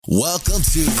Welcome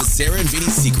to the Sarah and Vinny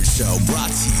Secret Show,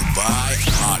 brought to you by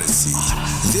Odyssey.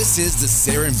 This is the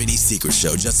Sarah and Vinny Secret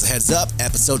Show. Just a heads up,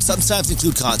 episodes sometimes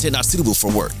include content not suitable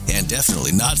for work and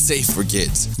definitely not safe for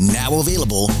kids. Now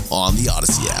available on the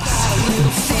Odyssey app. Got a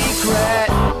little secret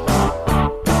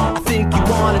I think you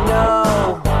want to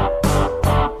know.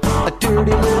 A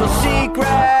dirty little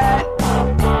secret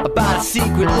about a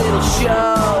secret little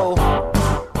show.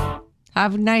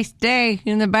 Have a nice day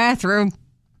in the bathroom.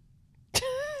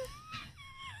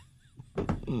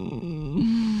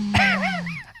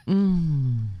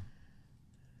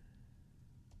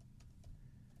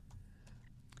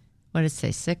 What did it say?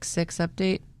 6-6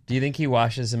 update? Do you think he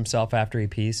washes himself after he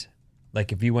pees?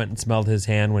 Like if you went and smelled his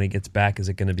hand when he gets back, is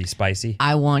it going to be spicy?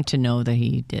 I want to know that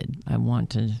he did. I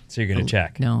want to. So you're going to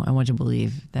check? No, I want to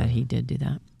believe that he did do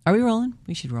that. Are we rolling?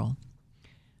 We should roll.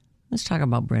 Let's talk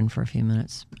about Bryn for a few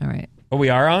minutes. All right. Oh, we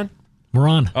are on? We're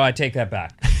on. Oh, I take that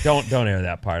back. Don't air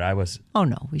that part. Oh,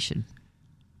 no, we should.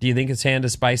 Do you think his hand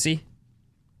is spicy?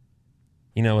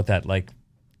 You know, with that like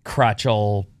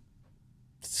crotchal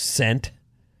scent?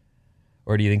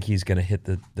 Or do you think he's going to hit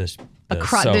the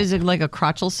soap? Is it like a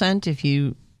crotchal scent if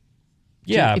you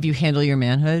handle your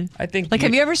manhood? I think. Like,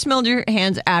 have you ever smelled your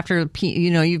hands after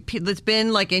it's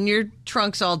been like in your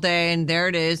trunks all day and there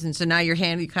it is, and so now your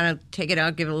hand, you kind of take it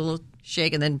out, give it a little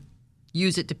shake, and then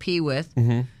use it to pee with.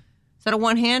 Mm-hmm. Is that a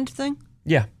one hand thing?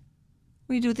 Yeah. What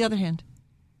do you do with the other hand?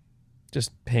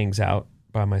 Just hangs out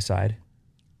by my side.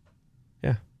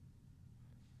 Yeah.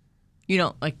 You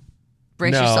don't like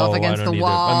brace yourself against the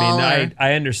wall? I mean,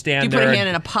 I understand. Do you put a hand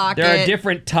in a pocket? There are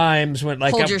different times when,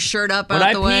 like, hold your shirt up out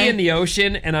the way. When I pee in the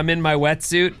ocean and I'm in my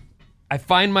wetsuit, I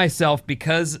find myself,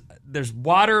 because there's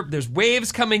water, there's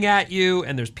waves coming at you,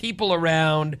 and there's people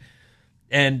around,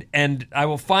 and I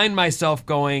will find myself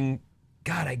going,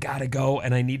 God, I gotta go,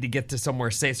 and I need to get to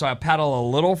somewhere safe. So I paddle a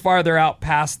little farther out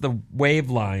past the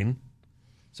wave line,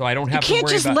 so I don't have to worry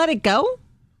about. You can't just let it go?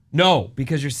 No,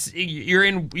 because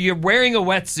you're wearing a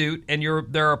wetsuit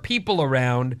and there are people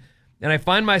around, and I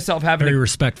find myself having Very to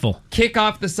respectful. kick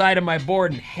off the side of my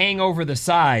board and hang over the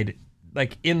side,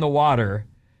 like in the water.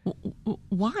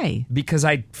 Why? Because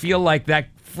I feel like that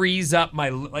frees up my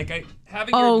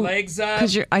having your legs up.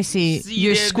 Because you're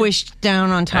squished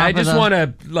down on top. I just want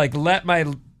to like let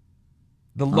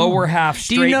the lower half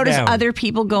straight down. Do you notice other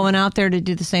people going out there to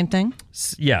do the same thing?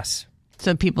 Yes.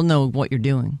 So people know what you're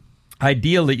doing.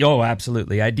 Ideally,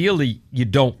 absolutely. Ideally, you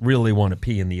don't really want to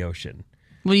pee in the ocean.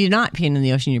 Well, you're not peeing in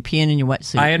the ocean. You're peeing in your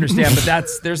wetsuit. I understand, but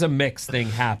there's a mixed thing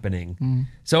happening.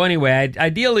 So anyway,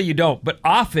 ideally you don't. But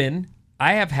often,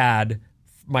 I have had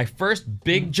my first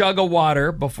big jug of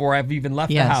water before I've even left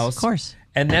the house. Of course.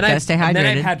 And then I've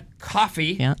had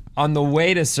coffee on the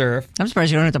way to surf. I'm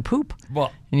surprised you don't have to poop.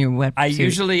 Well, in your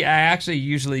wetsuit. I actually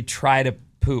usually try to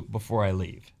poop before I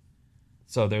leave.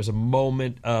 So there's a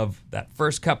moment of that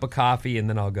first cup of coffee, and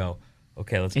then I'll go,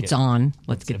 okay, let's get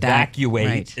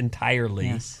evacuate entirely.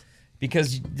 Yes.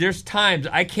 Because there's times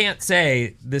I can't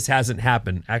say this hasn't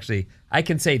happened. Actually, I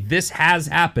can say this has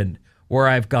happened where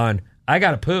I've gone, I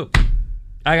got to poop.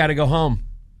 I got to go home.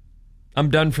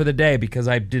 I'm done for the day because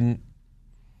I didn't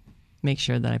make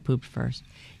sure that I pooped first.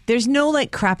 There's no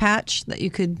like crap hatch that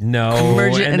you could an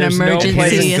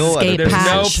emergency escape there's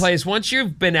hatch. No place. Once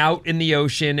you've been out in the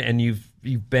ocean and you've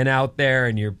been out there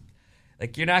and you're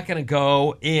not going to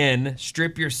go in,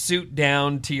 strip your suit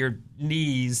down to your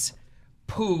knees,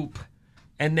 poop,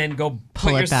 and then go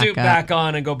put your suit back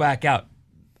on and go back out.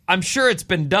 I'm sure it's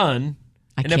been done.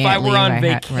 And if I were on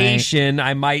vacation,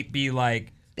 I might be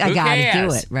like, I got to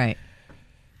do it. Right.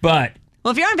 But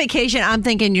well, if you're on vacation, I'm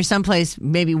thinking you're someplace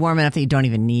maybe warm enough that you don't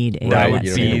even need a that would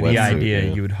be the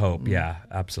idea. You would hope. Yeah,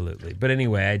 absolutely. But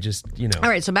anyway, I just, All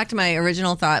right, so back to my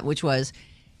original thought, which was,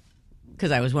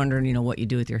 because I was wondering, what you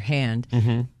do with your hand.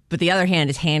 Mm-hmm. But the other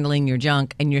hand is handling your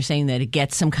junk, and you're saying that it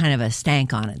gets some kind of a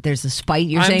stank on it. There's a spice.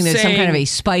 You're saying there's some kind of a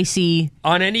spicy.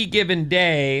 On any given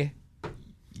day,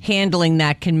 handling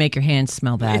that can make your hands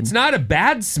smell bad. It's not a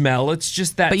bad smell. It's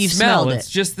just that smell. It's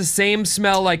just the same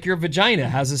smell like your vagina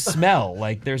has a smell.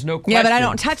 Like there's no question. Yeah, but I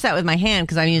don't touch that with my hand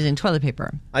because I'm using toilet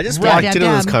paper. I just walked into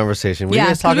this conversation. What are you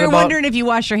guys talking about? Wondering if you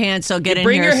wash your hands, so get in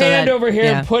bring here. Bring your hand over here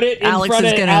and put it in front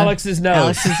of Alex's nose.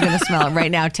 Alex is going to smell it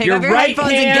right now. Take your off your right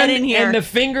headphones hand and get in here. And the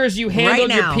fingers you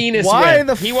handled your penis Why with.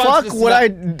 the fuck would I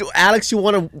do? Alex, you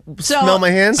want to smell my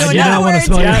hands? So in other words,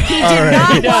 he did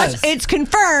not wash. It's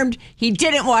confirmed he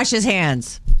didn't wash his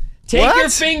hands. Take your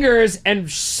fingers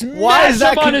and smash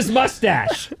them on his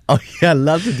mustache. Oh, yeah, I'd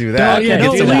love to do that. Don't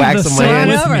get some wax on my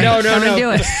hands.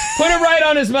 No. Put it right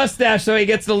on his mustache so he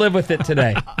gets to live with it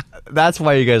today. That's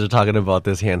why you guys are talking about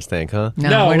this hand stank, huh?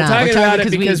 No, we're not. talking about it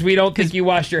because because we don't think you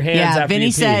wash your hands after Vinny you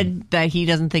pee. said that he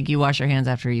doesn't think you wash your hands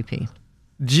after you pee.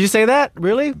 Did you say that?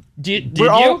 Really? Did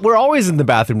you? We're always in the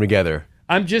bathroom together.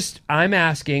 I'm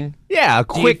asking. Yeah,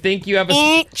 Do you think you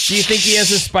he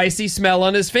has a spicy smell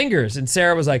on his fingers? And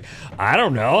Sarah was like, I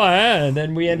don't know. And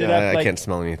then we ended up I can't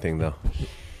smell anything though.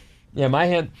 Yeah, my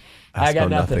hand. I got smell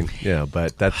nothing. Yeah,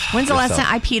 but that's. When's the last time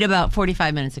I peed? About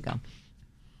 45 minutes ago.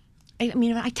 I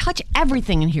mean, I touch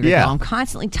everything in here. Yeah. Though. I'm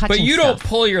constantly touching. But you stuff. don't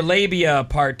pull your labia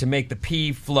apart to make the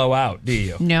pee flow out, do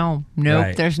you? No,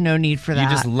 Right. There's no need for that. You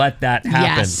just let that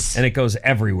happen, Yes. and it goes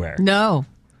everywhere. No,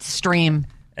 stream.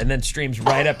 And then streams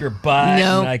right up your butt.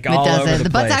 No, and like it all doesn't. over the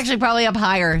butt's place. actually probably up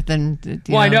higher than.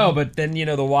 I know, but then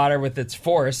the water with its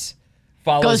force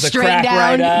follows goes the straight crack down.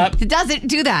 right up. It doesn't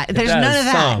do that. There's does none of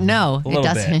that. some, No, a it little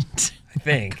bit. doesn't. I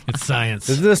think. It's science.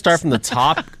 Doesn't it start from the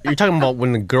top? You're talking about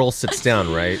when the girl sits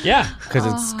down, right? Yeah. Because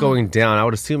it's going down. I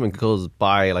would assume it goes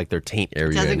by like their taint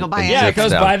area. Doesn't go by Yeah, it Down.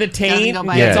 goes by the taint. Doesn't go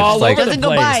by It's it. all It's like- over the Doesn't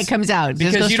place. go by. It comes out. It just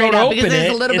Because goes you straight don't out. open Because there's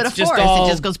it, a little bit it's of just force. all- It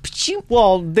just goes. Pshoo.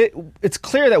 Well, it's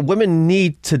clear that women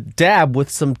need to dab with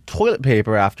some toilet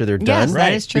paper after they're done. Yes,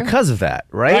 that is true. Because of that,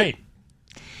 right? Right.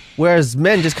 Whereas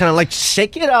men just kind of like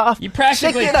shake it off. You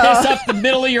practically shake piss it off. up the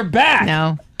middle of your back.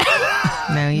 No,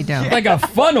 no, you don't. Like a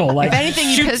funnel. Like If anything,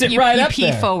 you, shoots piss, it you, right you up pee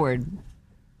there. forward.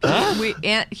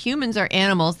 Humans are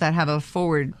animals that have a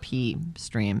forward pee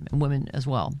stream, and women as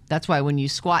well. That's why when you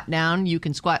squat down, you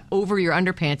can squat over your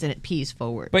underpants and it pees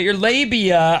forward. But your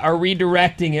labia are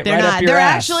redirecting it They're right not. up your They're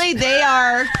ass. actually. They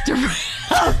are.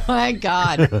 Oh my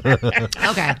god.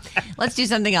 Okay, let's do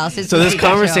something else. It's So the this Secret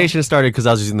conversation started because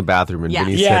I was using the bathroom and Yeah.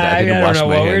 Vinny Yeah, said I didn't I wash don't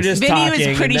know. my We were hands. just Show. Vinny talking.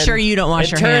 was pretty and sure you don't wash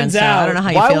it your turns hands. So out, I don't know how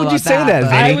you Why feel would about you say that, but-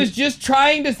 Vinny? I was just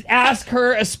trying to ask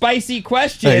her a spicy I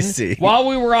question see. while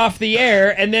we were off the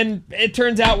air, and then it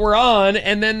turns out we're on,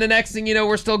 and then the next thing you know,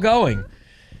 we're still going.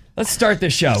 Let's start the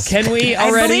show. Can we I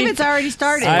already? believe it's already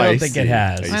started. I don't think it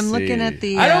has. I I'm see. looking at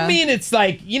the. I don't mean it's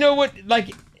like, you know what,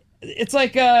 like, it's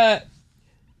like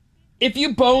if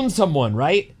you bone someone,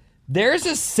 right? There's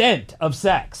a scent of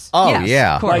sex. Oh, Yes,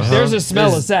 yeah. of course. Like, there's a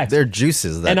smell of sex. There are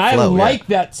juices that and I flow, yeah. like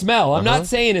that smell. I'm not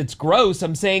saying it's gross.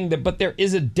 I'm saying that, but there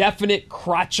is a definite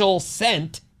crotchal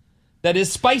scent that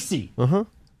is spicy.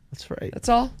 That's right. That's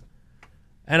all.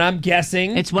 And I'm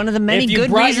guessing It's one of the many if you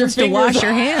good brought your reasons to fingers wash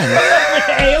your hands.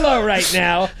 over Halo right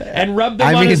now and rub them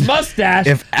I on mean, his mustache.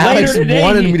 If later Alex today,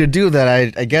 wanted me to do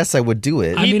that, I guess I would do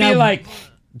it. he'd mean, be I'm- like,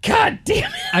 God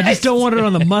damn it! I just don't want it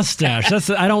on the mustache.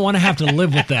 I don't want to have to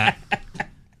live with that.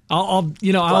 I'll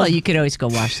Well, you could always go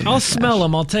wash them. I'll smell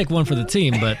them. I'll take one for the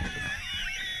team, but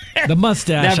the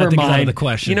mustache, Never I think, mind. is out of the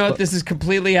question. You know what? This is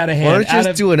completely out of hand. Why don't you Out just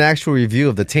of- do an actual review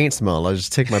of the taint smell? I'll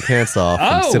just take my pants off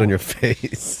and Oh. sit on your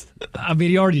face. I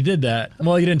mean, you already did that.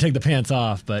 Well, you didn't take the pants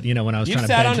off, but when I was You trying to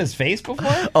sat bench, on his face before?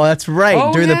 Oh, that's right.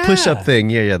 Oh, During yeah. the push-up thing.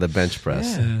 Yeah, the bench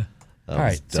press. All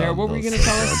right, Sarah, what were you going to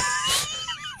tell us?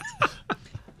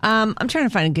 I'm trying to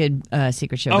find a good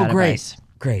secret show. Oh, about great. advice.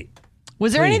 Great.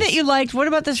 Was there any Please. that you liked? What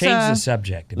about this? Change the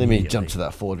subject. Let me immediately. jump to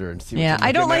that folder and see. Yeah, what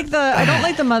I don't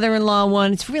like the mother-in-law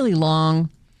one. It's really long.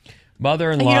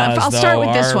 Mother-in-law. I'll start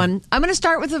with this one. I'm going to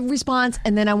start with a response,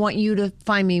 and then I want you to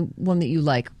find me one that you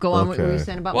like. Go on. What were you Okay.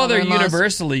 saying about Well, they're mother-in-laws?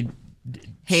 universally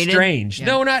Hated? strange. Yeah.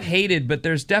 No, not hated, but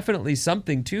there's definitely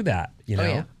something to that. You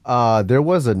know. Oh, yeah. There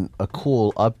was a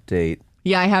cool update.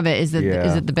 Yeah, I have it. Is it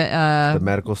Yeah. the The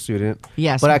medical student.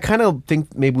 yes. But I kind of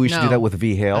think maybe we should No. do that with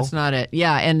V Hale. That's not it.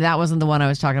 Yeah, and that wasn't the one I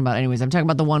was talking about. Anyways, I'm talking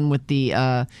about the one with the.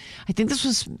 I think this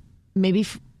was maybe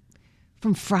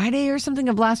from Friday or something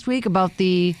of last week about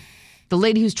the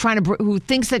lady who's who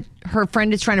thinks that her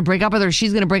friend is trying to break up with her.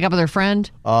 She's going to break up with her friend.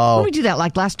 Oh. When did we do that?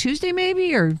 Like last Tuesday,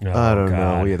 maybe or. I don't know.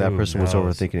 God, Yeah, that who person was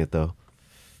knows? overthinking it though.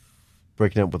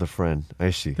 Breaking up with a friend. I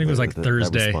see. I think it was like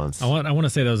Thursday. I want to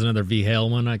say that was another V Hale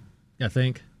one. I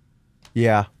think.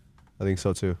 Yeah, I think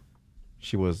so too.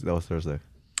 That was Thursday.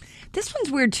 This one's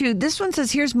weird too. This one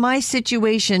says, "Here's my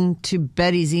situation" to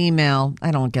Betty's email. I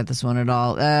don't get this one at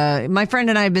all. My friend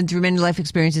and I have been through many life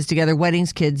experiences together: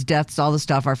 weddings, kids, deaths, all the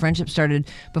stuff. Our friendship started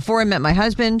before I met my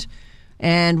husband,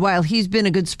 and while he's been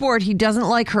a good sport, he doesn't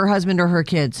like her husband or her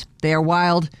kids. They are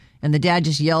wild, and the dad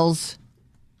just yells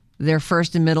their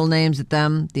first and middle names at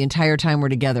them the entire time we're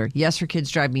together. Yes, her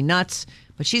kids drive me nuts,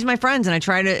 but she's my friends, and I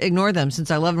try to ignore them. Since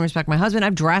I love and respect my husband,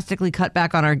 I've drastically cut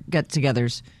back on our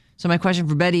get-togethers. So my question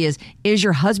for Betty is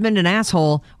your husband an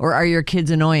asshole, or are your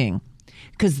kids annoying?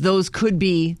 Because those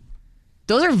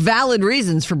are valid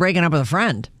reasons for breaking up with a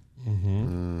friend.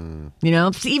 Mm-hmm. You know,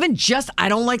 even just, I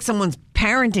don't like someone's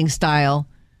parenting style,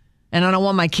 and I don't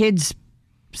want my kids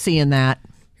seeing that.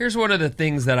 Here's one of the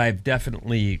things that I've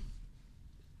definitely,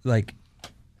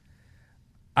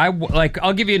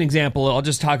 I'll give you an example. I'll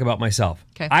just talk about myself.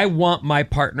 Okay. I want my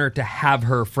partner to have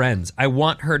her friends. I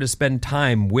want her to spend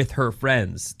time with her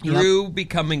friends. Through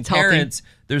becoming parents,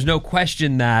 there's no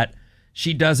question that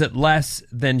she does it less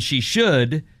than she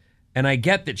should, and I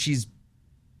get that she's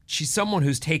someone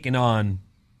who's taken on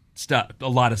a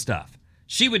lot of stuff.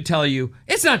 She would tell you,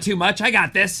 it's not too much, I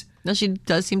got this. No, she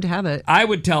does seem to have it. I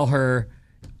would tell her,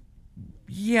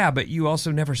 yeah, but you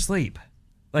also never sleep.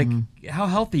 Like, how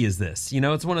healthy is this?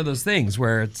 It's one of those things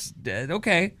where it's,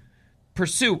 okay,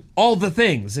 pursue all the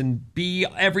things and be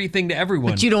everything to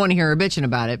everyone. But you don't want to hear her bitching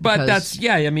about it. But that's,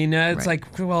 it's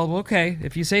like, well, okay,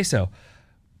 if you say so.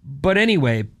 But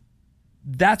anyway,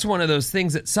 that's one of those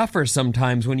things that suffers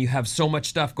sometimes when you have so much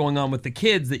stuff going on with the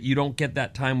kids that you don't get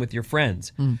that time with your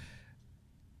friends.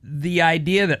 The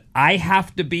idea that I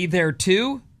have to be there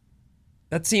too,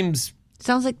 that seems... It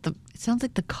sounds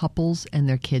like the couples and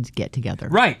their kids get together.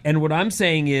 Right. And what I'm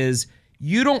saying is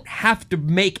you don't have to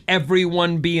make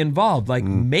everyone be involved. Like,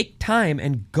 make time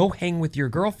and go hang with your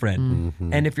girlfriend.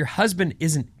 And if your husband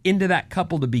isn't into that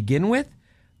couple to begin with,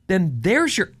 then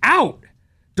there's your out.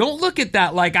 Don't look at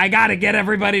that like, I got to get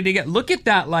everybody to get... Look at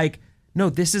that like, no,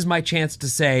 this is my chance to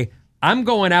say, I'm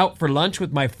going out for lunch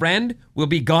with my friend. We'll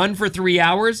be gone for 3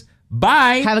 hours.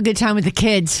 Bye. Have a good time with the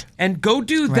kids. And go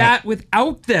do that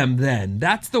without them then.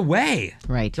 That's the way.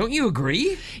 Right. Don't you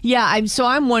agree? Yeah,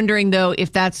 I'm wondering, though,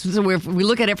 if if we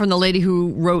look at it from the lady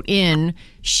who wrote in,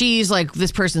 she's like,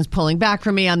 this person's pulling back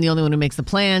from me. I'm the only one who makes the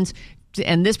plans.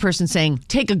 And this person's saying,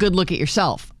 take a good look at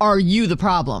yourself. Are you the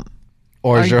problem?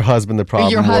 Or is your husband the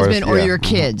problem? Your husband or your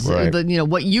kids. Right.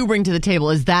 What you bring to the table,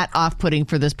 is that off-putting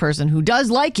for this person who does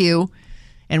like you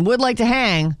and would like to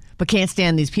hang, but can't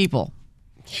stand these people?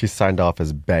 She signed off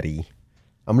as Betty.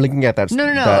 I'm looking at that.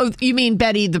 No. You mean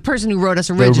Betty, the person who wrote us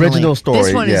originally? The original story.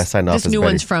 This one signed off as This new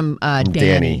Betty. one's from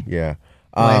Danny. Yeah.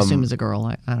 I assume is a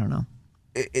girl. I don't know.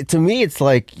 To me, it's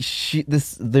like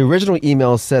the original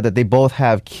email said that they both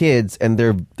have kids and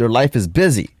their life is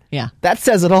busy. Yeah. That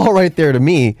says it all right there to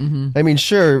me. I mean,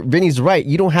 sure, Vinny's right.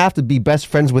 You don't have to be best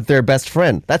friends with their best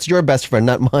friend. That's your best friend,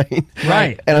 not mine.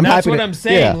 Right. And I'm that's happy what I'm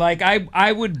saying. Yeah. Like,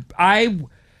 I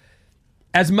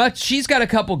as much, she's got a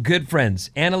couple good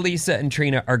friends. Annalisa and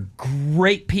Trina are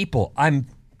great people. I'm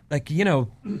like,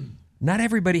 not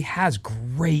everybody has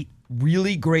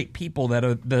really great people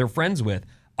that they're friends with.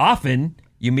 Often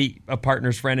you meet a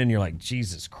partner's friend and you're like,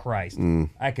 Jesus Christ,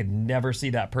 I could never see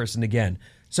that person again.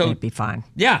 So it'd be fine.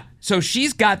 Yeah. So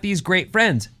she's got these great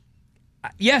friends.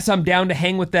 Yes, I'm down to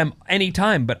hang with them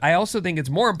anytime, but I also think it's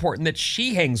more important that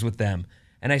she hangs with them.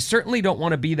 And I certainly don't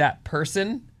want to be that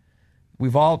person.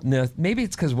 Maybe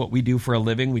it's because what we do for a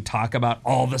living, we talk about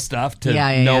all the stuff to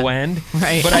no end.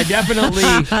 Right. But I definitely,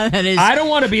 I don't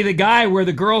want to be the guy where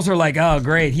the girls are like, oh,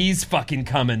 great, he's fucking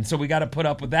coming. So we got to put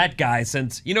up with that guy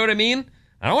since, you know what I mean?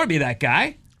 I don't want to be that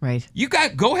guy. Right.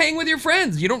 Go hang with your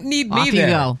friends. You don't need me Off there.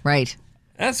 You go. Right.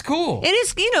 That's cool. It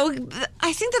is,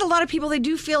 I think that a lot of people, they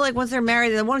do feel like once they're married,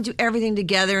 they want to do everything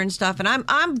together and stuff. And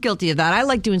I'm guilty of that. I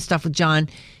like doing stuff with John.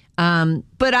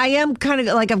 But I am kind of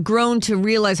like, I've grown to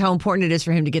realize how important it is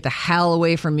for him to get the hell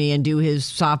away from me and do his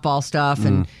softball stuff.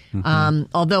 And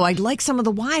although I like some of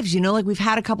the wives, like we've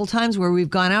had a couple times where we've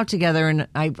gone out together, and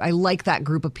I like that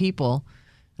group of people.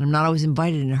 And I'm not always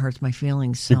invited, and it hurts my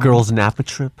feelings. So. The girls' Napa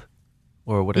trip?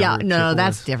 Or whatever. Yeah, no,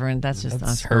 that's different. That's just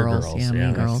us girls. Yeah,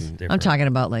 me girls. I'm talking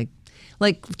about like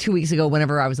 2 weeks ago,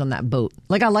 whenever I was on that boat.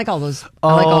 Like, I like all those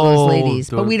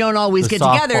ladies, but we don't always get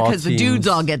together because the dudes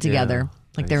all get together.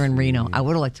 Like, they're in Reno. I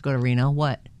would have liked to go to Reno.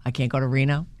 What? I can't go to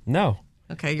Reno? No.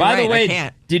 Okay, you're By right. the way, I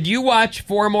can't. Did you watch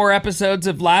 4 more episodes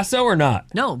of Lasso or not?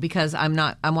 No, because I'm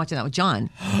watching that with John.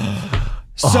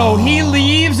 So he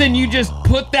leaves and you just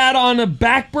put that on a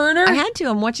back burner? I had to.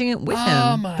 I'm watching it with him.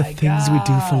 Oh my God. Things we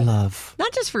do for love.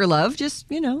 Not just for love, just,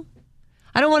 I don't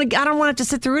want to have to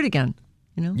sit through it again.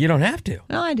 You don't have to.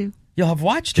 No, I do. You'll have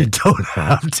watched it. You don't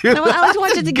have to. No, I like to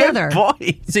watch it together. Good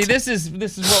point. See, this is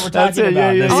what we're talking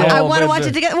about. Yeah. I want to watch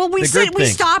it together. Well, we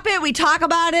stop it, we talk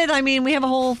about it. I mean, we have a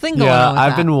whole thing going on with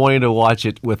I've that. been wanting to watch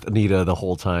it with Anita the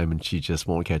whole time, and she just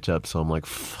won't catch up. So I'm like,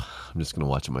 I'm just going to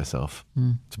watch it myself.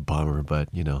 It's a bummer, but,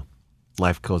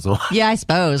 life goes on. Yeah, I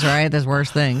suppose, right? There's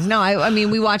worse things. No, I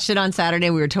mean, we watched it on Saturday.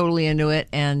 We were totally into it,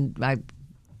 and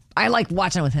I like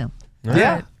watching it with him.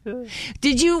 Yeah.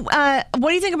 Did you? What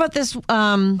do you think about this?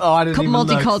 I didn't even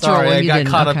multicultural. look. Sorry, I got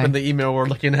caught up Okay. in the email we're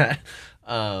looking at.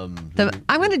 I'm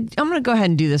gonna go ahead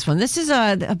and do this one. This is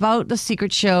about the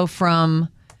secret show from.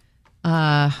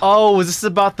 Is this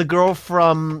about the girl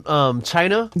from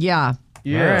China? Yeah.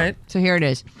 All right. So here it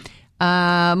is.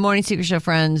 Morning Secret Show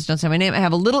friends. Don't say my name. I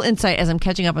have a little insight as I'm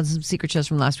catching up on some secret shows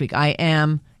from last week. I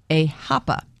am a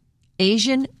Hapa.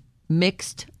 Asian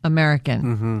Mixed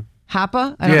American.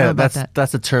 Hapa? I don't know about that.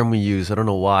 That's the term we use. I don't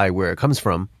know where it comes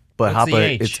from, but What's the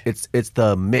Hapa, H? it's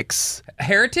the mix.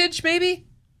 Heritage, maybe?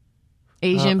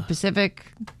 Asian Pacific,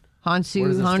 What does it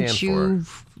Honshu,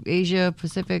 Asia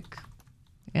Pacific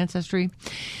ancestry.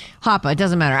 Hapa, it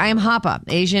doesn't matter. I am Hapa,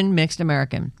 Asian Mixed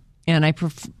American. And I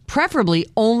preferably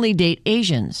only date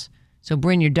Asians. So,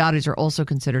 Bryn, your daughters are also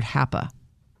considered Hapa.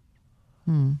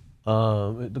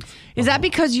 Is that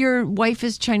because your wife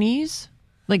is Chinese?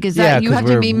 Like, is that you have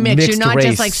to be mixed? You're not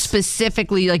just like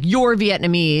specifically like you're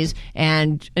Vietnamese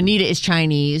and Anita is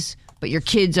Chinese, but your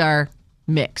kids are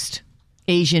mixed,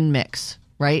 Asian mix,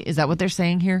 right? Is that what they're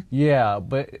saying here? Yeah,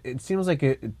 but it seems like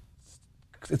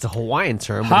it's a Hawaiian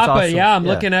term. Hapa, also, I'm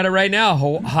looking at it right now.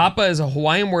 Hapa is a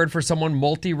Hawaiian word for someone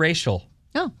multiracial.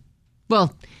 Oh,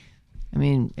 well, I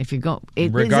mean, if you go,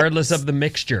 regardless of the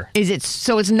mixture.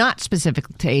 So it's not specific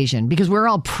to Asian because we're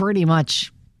all pretty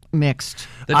much mixed.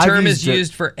 The term is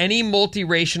used for any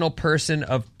multiracial person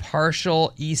of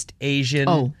partial East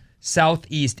Asian,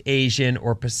 Southeast Asian,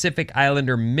 or Pacific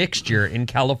Islander mixture in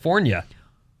California.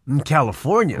 In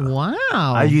California? Wow.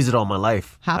 I use it all my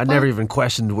life. Hapa? I never even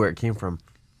questioned where it came from.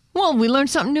 Well, we learn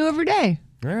something new every day.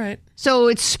 All right. So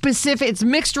it's specific. It's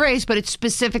mixed race, but it's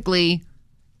specifically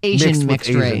Asian mixed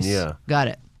race. Yeah. Got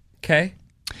it. Okay.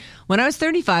 When I was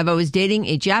 35, I was dating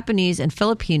a Japanese and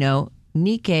Filipino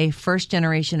Nikkei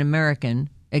first-generation American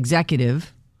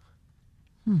executive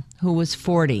who was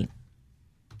 40.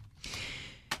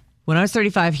 When I was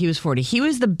 35, he was 40. He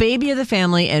was the baby of the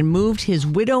family and moved his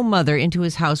widow mother into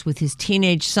his house with his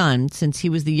teenage son since he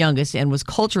was the youngest and was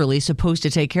culturally supposed to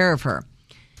take care of her.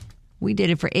 We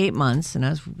dated for 8 months, and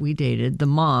as we dated, the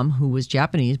mom, who was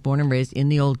Japanese, born and raised in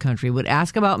the old country, would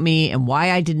ask about me and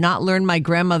why I did not learn my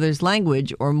grandmother's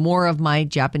language or more of my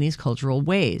Japanese cultural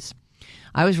ways.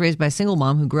 I was raised by a single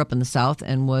mom who grew up in the South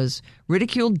and was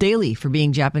ridiculed daily for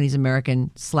being Japanese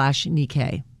American /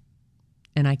 Nikkei.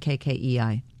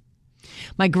 Nikkei.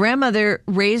 My grandmother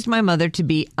raised my mother to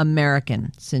be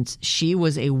American since she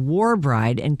was a war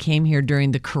bride and came here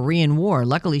during the Korean War.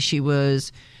 Luckily, she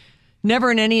was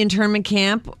never in any internment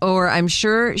camp, or I'm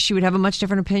sure she would have a much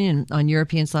different opinion on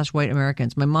European / white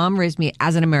Americans. My mom raised me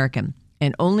as an American,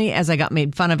 and only as I got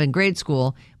made fun of in grade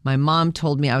school, my mom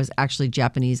told me I was actually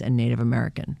Japanese and Native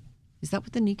American. Is that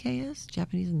what the Nikkei is?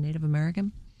 Japanese and Native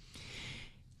American?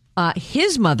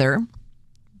 His mother,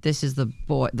 this is the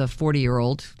boy, the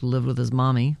 40-year-old who lived with his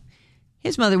mommy,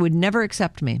 his mother would never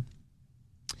accept me.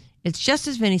 It's just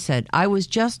as Vinny said, I was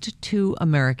just too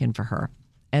American for her.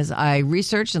 As I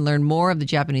researched and learned more of the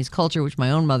Japanese culture, which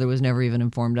my own mother was never even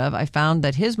informed of, I found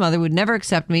that his mother would never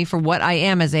accept me for what I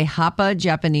am as a Hapa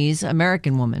Japanese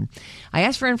American woman. I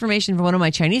asked for information from one of my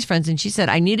Chinese friends, and she said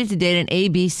I needed to date an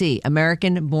ABC,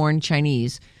 American-born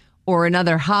Chinese, or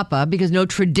another Hapa, because no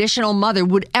traditional mother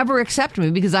would ever accept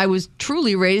me because I was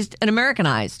truly raised and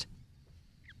Americanized.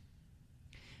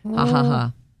 Ha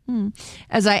ha ha.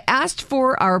 As I asked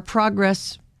for our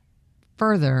progress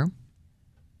further,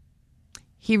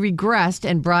 he regressed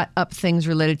and brought up things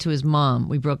related to his mom.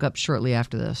 We broke up shortly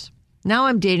after this. Now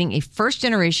I'm dating a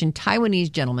first-generation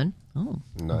Taiwanese gentleman. Oh,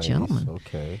 nice. Gentleman.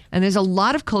 Okay. And there's a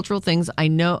lot of cultural things I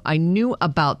knew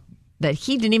about that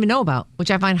he didn't even know about,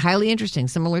 which I find highly interesting,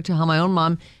 similar to how my own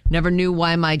mom never knew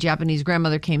why my Japanese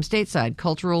grandmother came stateside.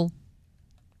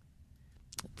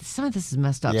 Some of this is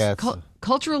messed up. Yeah,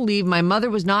 cultural leave, my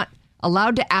mother was not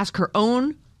allowed to ask her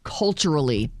own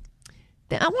culturally.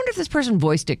 I wonder if this person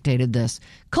voice dictated this.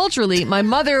 Culturally, my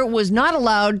mother was not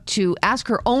allowed to ask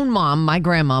her own mom, my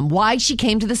grandmom, why she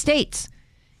came to the States.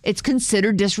 It's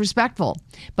considered disrespectful.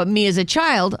 But me as a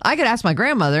child, I could ask my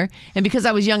grandmother, and because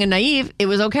I was young and naive, it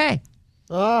was okay.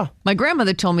 My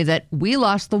grandmother told me that we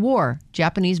lost the war.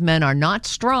 Japanese men are not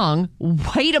strong.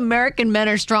 White American men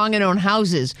are strong and own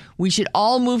houses. We should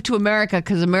all move to America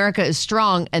because America is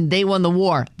strong and they won the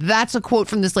war. That's a quote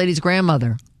from this lady's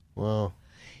grandmother. Wow.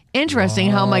 Interesting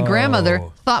how my grandmother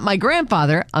thought my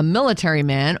grandfather, a military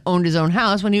man, owned his own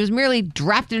house when he was merely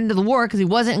drafted into the war because he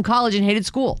wasn't in college and hated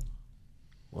school.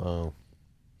 Wow.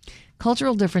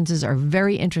 Cultural differences are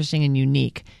very interesting and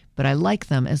unique, but I like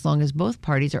them as long as both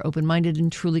parties are open-minded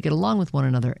and truly get along with one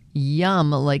another.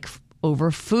 Yum, like over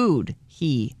food.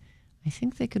 I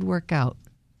think they could work out.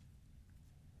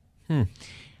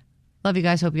 Love you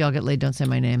guys. Hope you all get laid. Don't say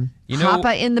my name.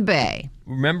 Hapa in the Bay.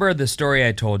 Remember the story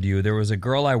I told you? There was a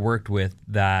girl I worked with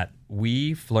that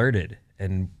we flirted,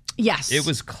 and yes, it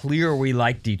was clear we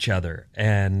liked each other.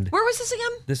 And where was this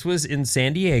again? This was in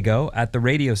San Diego at the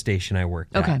radio station I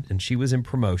worked at. And she was in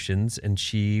promotions, and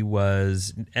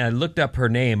I looked up her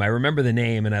name. I remember the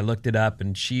name, and I looked it up,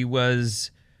 and she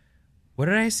was, what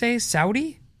did I say?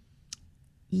 Saudi?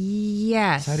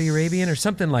 Yes. Saudi Arabian or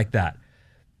something like that.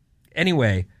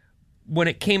 Anyway, when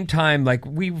it came time, like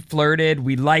we flirted,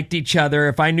 we liked each other.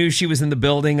 If I knew she was in the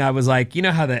building, I was like, you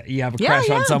know how that you have a crush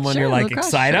on someone, sure, you're like the crush,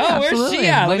 excited. sure, Oh, where's absolutely. she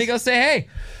at? Let me go say hey.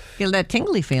 Feel that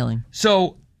tingly feeling.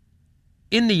 So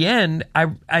in the end, I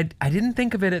didn't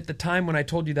think of it at the time when I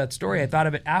told you that story. I thought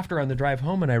of it after on the drive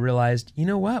home, and I realized, you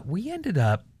know what?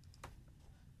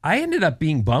 I ended up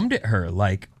being bummed at her.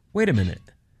 Like, wait a minute.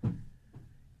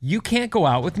 You can't go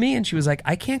out with me? And she was like,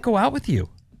 I can't go out with you.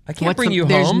 I can't bring you home.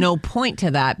 There's no point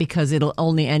to that because it'll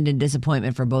only end in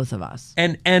disappointment for both of us.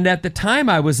 And at the time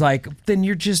I was like, then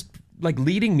you're just like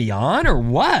leading me on or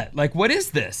what? Like, what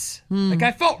is this? Like,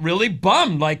 I felt really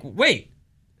bummed. Like, wait,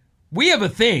 we have a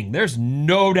thing. There's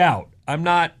no doubt. I'm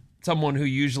not someone who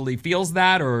usually feels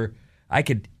that, or I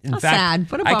could, in fact, sad,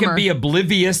 but a I could bummer. be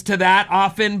oblivious to that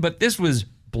often, but this was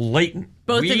blatant.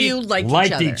 Both of you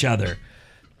liked each other.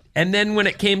 And then when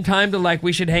it came time to like,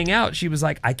 we should hang out, she was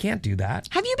like, I can't do that.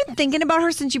 Have you been thinking about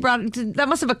her since you brought it? That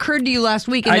must have occurred to you last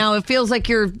week, and now it feels like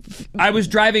you're... I was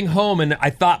driving home and I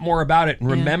thought more about it and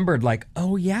remembered like,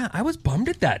 oh yeah, I was bummed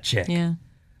at that chick. Yeah.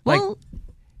 Like, Well,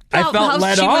 I felt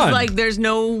led she on. was like, there's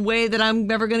no way that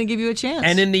I'm ever going to give you a chance.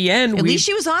 And in the end, At least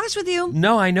she was honest with you.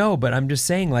 No, I know, but I'm just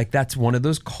saying, like, that's one of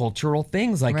those cultural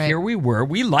things. Like, Right. here we were.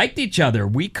 We liked each other.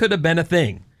 We could have been a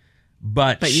thing.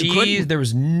 But you couldn't. there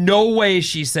was no way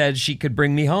she said she could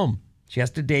bring me home. She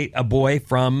has to date a boy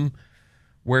from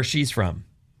where she's from.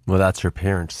 Well, that's her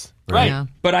parents. Right. Yeah.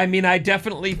 But I mean, I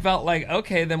definitely felt like,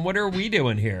 okay, then what are we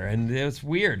doing here? And it was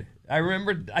weird. I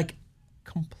remember I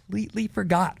completely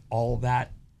forgot all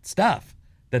that stuff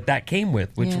that came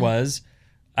with, which was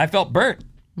I felt burnt.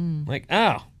 Like,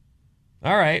 oh,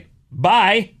 all right,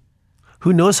 bye.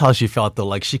 Who knows how she felt, though?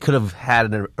 Like, she could have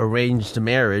had an arranged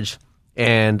marriage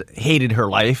and hated her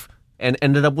life and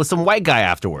ended up with some white guy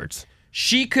afterwards.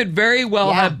 She could very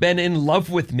well have been in love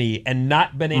with me and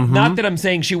not been in, not that I'm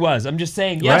saying she was. I'm just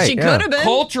saying, yes, Right, She yeah. could have been.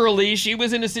 culturally, she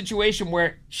was in a situation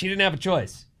where she didn't have a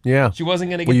choice. Yeah. She wasn't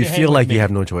going to get Well, you to hang feel with like me. you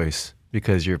have no choice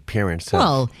because your parents have.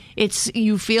 Well,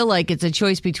 you feel like it's a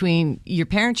choice between your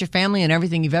parents, your family, and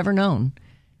everything you've ever known,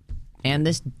 and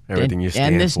this Everything you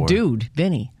stand and this for. dude,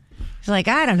 Vinny. He's like,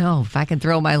 I don't know if I can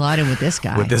throw my lot in with this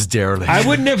guy. with this derelict. I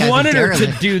wouldn't have Guy's a wanted her to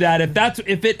derelict. do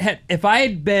that if I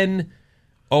had been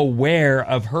aware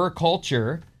of her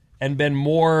culture and been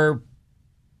more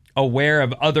aware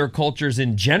of other cultures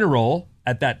in general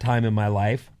at that time in my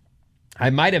life, I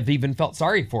might have even felt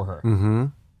sorry for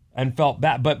her and felt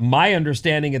bad. But my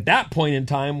understanding at that point in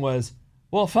time was,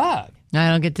 well, fuck. I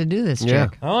don't get to do this, Yeah.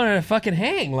 chick. I wanted to fucking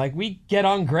hang. Like, we get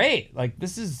on great. Like,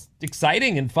 this is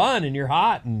exciting and fun, and you're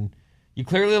hot, and you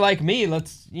clearly like me.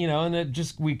 Let's, and it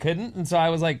just, we couldn't. And so I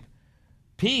was like,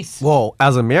 peace. Well,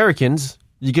 as Americans,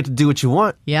 you get to do what you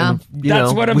want. Yeah. And,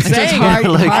 That's what I'm we- saying. It's hard,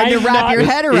 Like- hard to I'm wrap not- your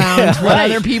head around what right.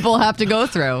 other people have to go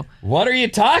through. What are you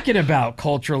talking about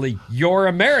culturally? You're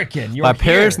American. You're My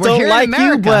parents here. We're don't here in like you,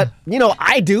 America. but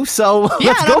I do. So Yeah,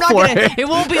 let's and go I'm not for gonna, it. it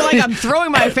won't be like I'm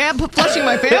throwing flushing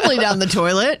my family down the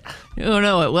toilet. Oh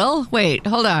no, it will. Wait,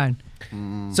 hold on.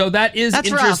 So that is That's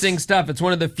interesting rough. stuff. It's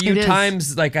one of the few It is.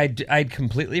 times like I'd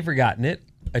completely forgotten it.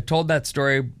 I told that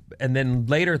story and then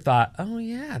later thought, oh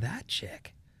yeah, that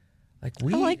chick. Like I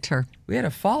liked her. We had a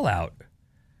fallout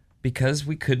because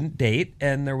we couldn't date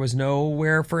and there was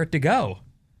nowhere for it to go.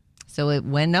 So it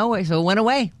went nowhere. So it went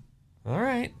away. All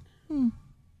right.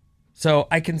 So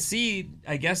I can see,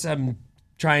 I guess I'm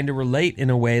trying to relate in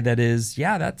a way that is,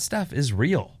 yeah, that stuff is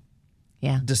real,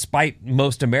 Yeah. despite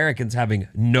most Americans having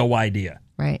no idea.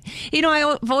 Right.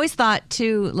 I've always thought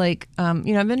too, like, I've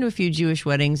been to a few Jewish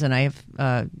weddings, and I have,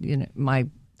 my,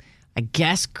 I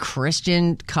guess,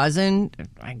 Christian cousin,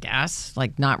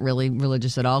 like not really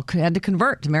religious at all, had to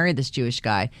convert to marry this Jewish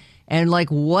guy. And like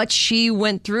what she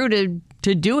went through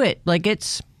to do it, like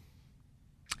it's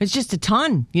just a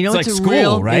ton, It's like a school,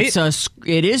 real, right?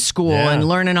 It is school Yeah. and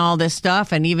learning all this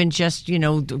stuff, and even just,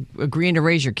 agreeing to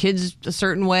raise your kids a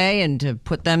certain way and to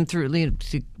put them through,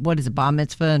 what is it, bar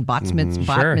mitzvah and bat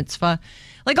Sure. mitzvah,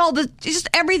 like all the, just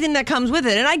everything that comes with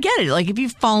it. And I get it. Like if you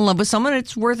fall in love with someone,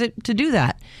 it's worth it to do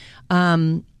that.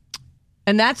 And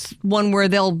that's one where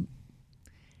the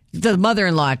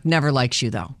mother-in-law never likes you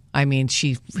though. I mean,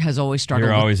 she has always struggled.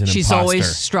 You're always an she's imposter.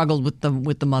 always struggled with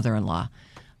the mother-in-law,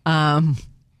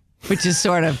 which is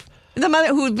sort of the mother,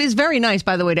 who is very nice,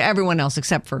 by the way, to everyone else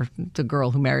except for the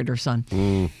girl who married her son.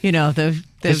 The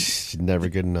It's never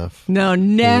good enough. no,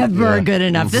 never Yeah. good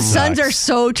enough. The sons Sucks. are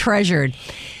so treasured.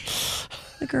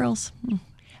 The girls.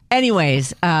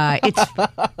 Anyways,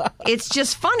 it's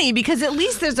just funny because at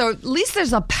least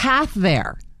there's a path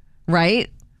there, right?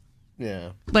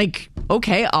 Yeah. Like,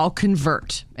 okay, I'll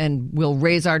convert and we'll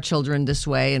raise our children this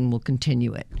way and we'll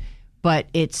continue it. But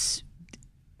it's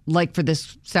like for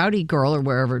this Saudi girl or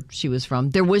wherever she was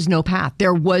from, there was no path.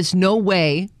 There was no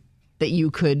way that you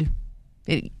could,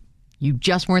 you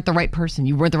just weren't the right person.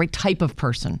 You weren't the right type of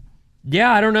person.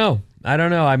 Yeah, I don't know.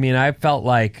 I mean, I felt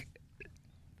like,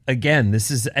 again,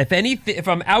 this is, if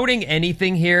I'm outing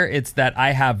anything here, it's that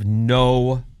I have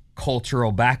no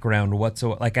cultural background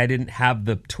whatsoever. Like, I didn't have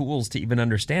the tools to even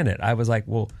understand it. I was like,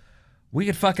 well, we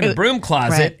could fuck in a broom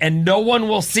closet right. and no one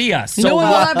will see us. So no one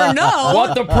will ever know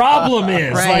what the problem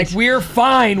is. Right. Like, we're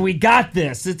fine. We got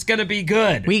this. It's going to be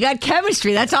good. We got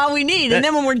chemistry. That's all we need. And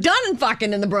then when we're done and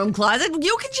fucking in the broom closet,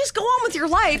 you can just go on with your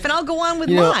life and I'll go on with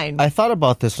mine. I thought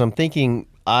about this and I'm thinking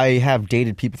I have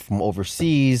dated people from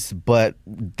overseas, but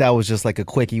that was just like a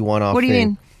quickie one-off thing. What do you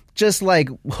mean? Just like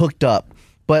hooked up.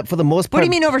 But for the most part, What do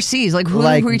you mean overseas? Like, who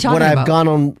are you talking when about? I've gone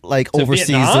on like To overseas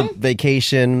Vietnam?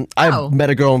 vacation, Oh. I've met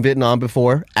a girl in Vietnam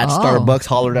before at Starbucks,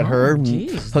 hollered at her,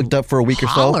 hooked up for a week or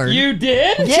so. Hollered? You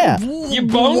did? Yeah. You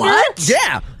boned What? her?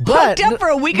 Yeah, but Hooked up for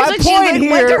a week my or so? She point went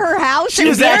here, to her house she in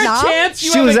was Is there Vietnam? a chance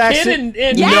you She have was a actually- kid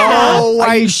in Yeah. No, Are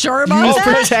I you sure about use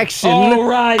that? protection. Oh,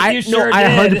 right, you I sure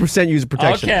did. 100% use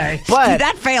protection. Okay. But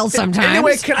that fails sometimes.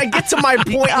 anyway, can I get to my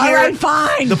point All here? right,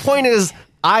 fine. The point is,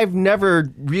 I've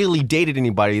never really dated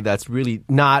anybody that's really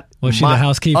not Was she the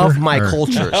housekeeper, of my or-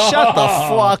 culture. Shut the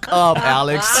fuck up,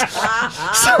 Alex.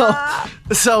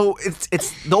 So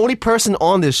it's the only person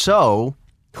on this show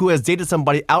who has dated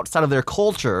somebody outside of their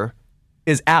culture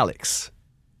is Alex.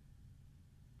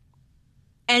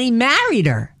 And he married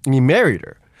her. And he married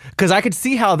her. Because I could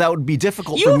see how that would be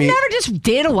difficult for You've me. never just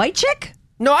dated a white chick?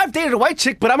 No, I've dated a white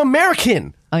chick, but I'm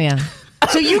American. Oh, yeah.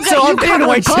 So you So I'm got dating a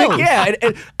white chick, both. yeah.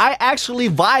 And I actually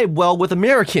vibe well with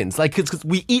Americans, like because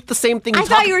we eat the same thing. I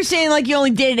thought you were saying like you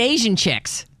only dated Asian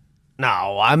chicks.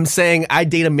 No, I'm saying I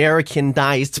date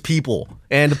Americanized people,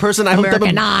 and the person I hooked up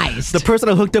with, Americanized. the person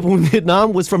I hooked up with in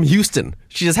Vietnam was from Houston.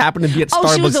 She just happened to be at Starbucks.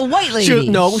 Oh, she was a white lady.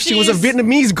 She was a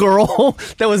Vietnamese girl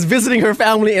that was visiting her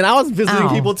family, and I was visiting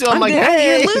people too. I'm like,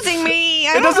 hey, you're losing me.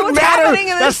 I it don't know doesn't what's matter. happening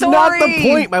in this That's not the story.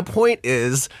 point. My point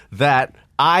is that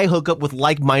I hook up with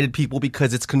like-minded people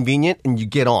because it's convenient and you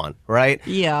get on, right?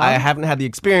 Yeah. I haven't had the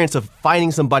experience of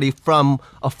finding somebody from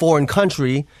a foreign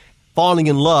country, falling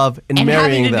in love, and And marrying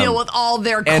having to them. deal with all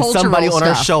their And cultural somebody on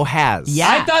our stuff. show has. Yeah.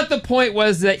 I thought the point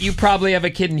was that you probably have a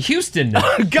kid in Houston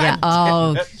now. God, Yeah.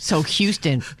 Oh, so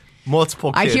Houston.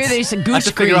 multiple I kids. hear there's a I have goose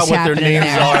to figure grease out what their happening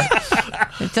names there. are.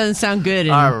 It doesn't sound good.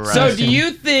 All right. So do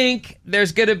you think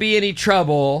there's going to be any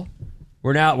trouble?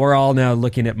 We're all now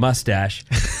looking at Mustache.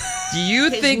 Do you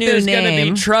think new there's going to be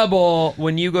name. trouble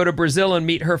when you go to Brazil and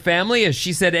meet her family? Has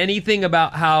she said anything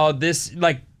about how this,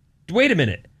 like, wait a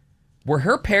minute. Were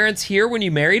her parents here when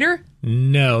you married her?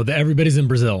 No, everybody's in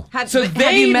Brazil. So have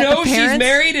they you met the know she's parents?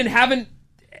 married and haven't.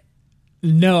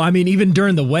 No, I mean, even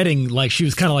during the wedding, like she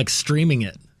was kind of like streaming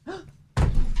it.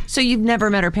 So you've never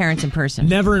met her parents in person?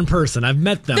 Never in person. I've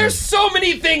met them. There's so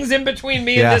many things in between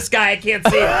me Yeah. and this guy. I can't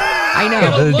see it. I know.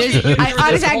 gotta look at you I through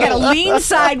honestly, this I gotta hole. lean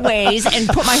sideways and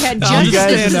put my head just you in guys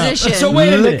this stand up. position. So wait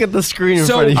a minute. Look at the screen in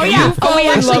So front of you. Oh, yeah. you fall we in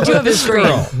actually love do with have a this screen.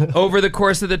 girl over the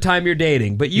course of the time you're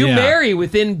dating, but you Yeah. marry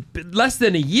within less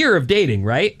than a year of dating,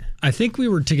 right? I think we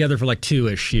were together for like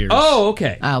 2-ish years. Oh,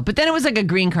 okay. Oh, but then it was like a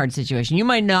green card situation. You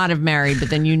might not have married,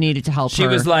 but then you needed to help She her.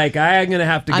 was like, "I'm gonna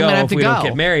have to I'm go gonna have if to we don't go.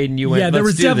 get married." And you went, yeah, there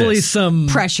 "Let's was do definitely this." some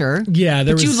pressure. Yeah,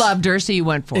 there but was you loved her, so you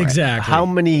went for it. exactly. How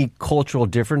many cultural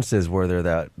differences were there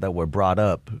that were brought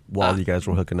up while you guys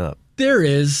were hooking up?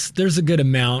 There's a good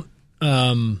amount.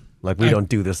 Like, we don't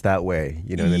do this that way.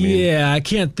 You know what I mean? Yeah, I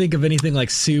can't think of anything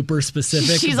like super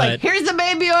specific. She's but like, "Here's the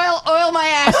baby oil my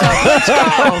ass up.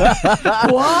 Let's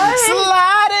go." What?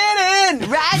 Slide it in.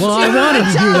 Right well, I to wanted the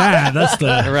to do top. that. That's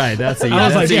the. Right, that's a I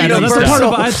was like, yeah, no, that's a part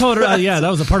of. I told her, yeah, that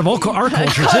was a part of our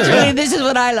culture too. Culturally, this is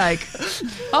what I like.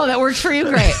 Oh, that works for you?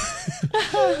 Great.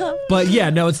 But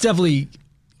yeah, no, it's definitely.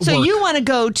 So work. you want to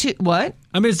go to what?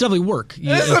 I mean, it's definitely work.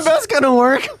 This is the best gonna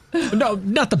work. No,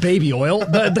 not the baby oil,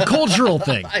 the cultural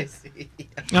thing. I see.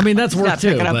 I mean, that's work Not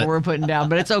too. picking up But what we're putting down,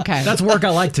 but it's okay. that's work I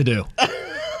like to do.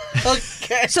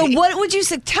 Okay. So what would you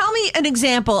say? Tell me an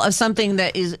example of something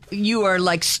that is you are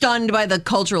like stunned by the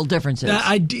cultural differences.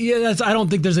 I don't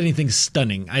think there's anything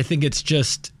stunning. I think it's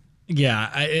just,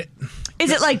 yeah.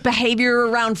 Is it like behavior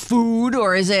around food,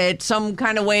 or is it some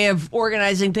kind of way of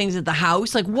organizing things at the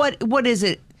house? Like what is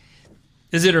it?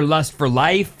 Is it her lust for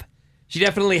life? She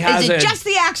definitely has Is it just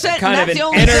the accent? kind and of that's an the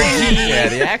only energy. thing? Yeah,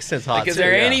 the accent's hot. Like, is too,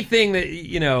 there yeah. anything that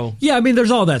you know? Yeah, I mean,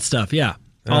 there's all that stuff. Yeah.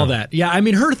 All that. Yeah, I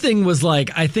mean, her thing was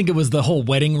like, I think it was the whole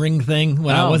wedding ring thing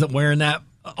when I Oh. wasn't wearing that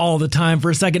all the time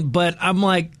for a second. But I'm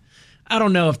like, I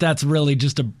don't know if that's really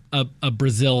just a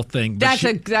Brazil thing. But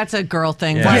That's a girl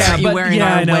thing. Yeah. Why yeah, aren't you but, wearing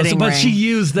I our know. wedding But ring? she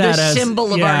used that the as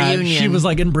symbol of our union. She was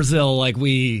like, in Brazil, like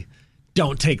we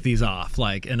don't take these off.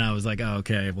 Like, and I was like, oh,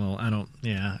 okay, well, I don't.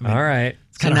 Yeah. I mean, All right.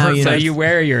 It's kind of now hurt. you So know. you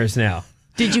wear yours now.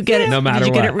 Did you get it? No matter did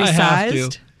you get it what. I have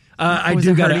resized? to. I Was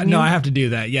do it got to. hurting No, you? I have to do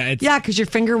that. Yeah. It's, Yeah, because your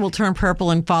finger will turn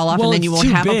purple and fall off, well, and then you it's won't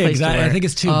too have big. a place to wear I it. think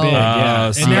it's too big.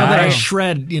 Yeah. see, And now that I I-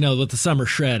 shred, with the summer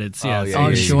shred, it's yeah, Oh,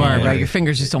 yeah, sure, yeah. right. Your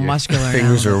fingers are so muscular.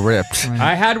 Fingers now. are ripped.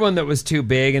 I had one that was too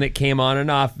big and it came on and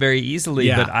off very easily,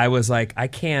 Yeah. but I was like, I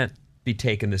can't be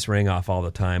taking this ring off all the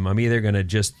time. I'm either going to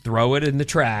just throw it in the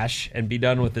trash and be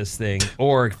done with this thing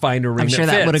or find a ring I'm sure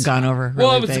that that fits. would have gone over. Well,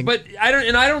 Really it was, big. but I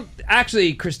don't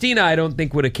actually, Christina, I don't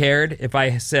think would have cared if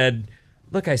I said,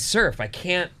 look, I surf. I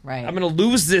can't, Right. I'm going to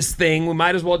lose this thing. We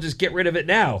might as well just get rid of it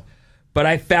now. But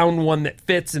I found one that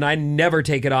fits and I never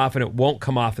take it off and it won't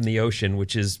come off in the ocean,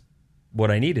 which is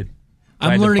what I needed. So I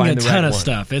had I'm to learning a find the ton right of one.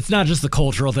 stuff. It's not just the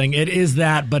cultural thing. It is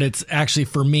that, but it's actually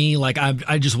for me, like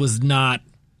I just was not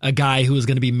a guy who was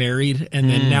going to be married, and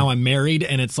then now I'm married,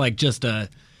 and it's like just I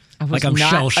was like I'm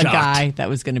not shell shocked. a guy that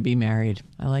was going to be married.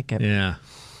 I like it. Yeah.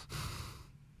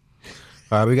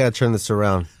 All right, we got to turn this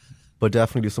around. But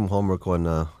definitely do some homework on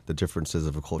the differences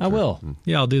of a culture. I will.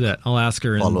 Yeah, I'll do that. I'll ask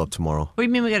her. Follow up tomorrow. What do you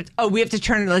mean we got to? Oh, we have to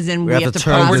turn it as in We have to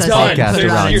turn process this it, podcast put it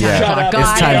on around, the yeah. clock. Shut up. Got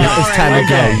It's time. it. It's time to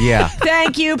go. Yeah.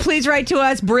 Thank you. Please write to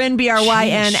us, Bryn,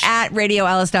 BRYN, at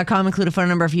radioellis.com. Include a phone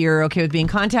number if you're okay with being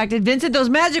contacted. Vincent, those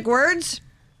magic words.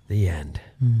 The end.